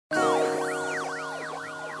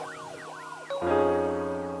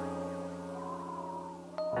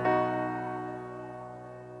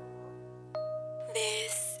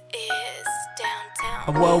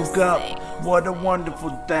I woke up, what a wonderful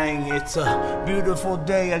thing. It's a beautiful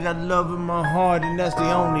day, I got love in my heart, and that's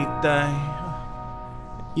the only thing.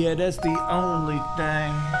 Yeah, that's the only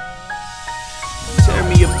thing. Tear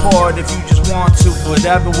me apart if you just want to, but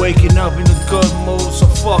I've been waking up in a good mood, so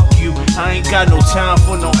fuck you. I ain't got no time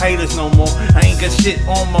for no haters no more. I ain't got shit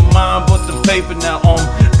on my mind but the paper now.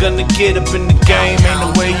 Gonna get up in the game, ain't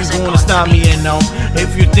no way you gonna stop me. And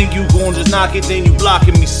if you think you gonna just knock it, then you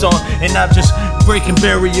blocking me, son. And I'm just breaking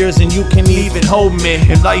barriers and you can't even hold me.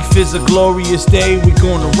 And life is a glorious day, we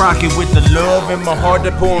gonna rock it with the love in my heart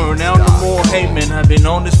that pouring out no more hate, man. I've been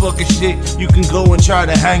on this fucking shit, you can go and try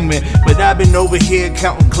to hang me, but I've been over here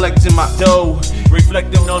counting, collecting my dough,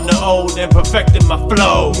 reflecting on the old and perfecting my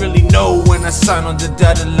flow. Really know when I signed on the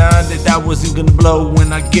dotted line that I wasn't gonna blow.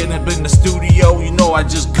 When I get up in the studio, you know I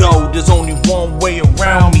just go. There's only one way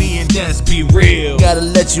around me, and that's be real. Gotta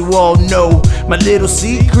let you all know my little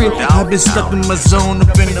secret. I've been stuck in my zone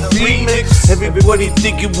up in the remix. Everybody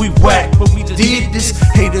thinking we whack, but we did this.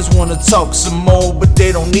 Haters wanna talk some more, but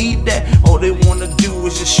they don't need that. All they wanna do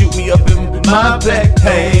is just shoot me up in my back.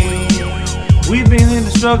 Hey, we've been in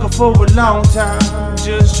the struggle for a long time,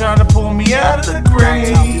 just trying to pull me out of the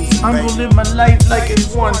grave. I'm gonna live my life like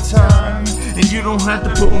it's one time, and you don't have to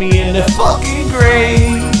put me in the fucking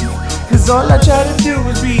grave. Cause all I try to do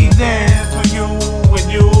is be there for you when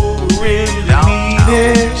you really need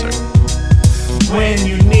it. When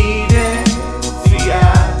you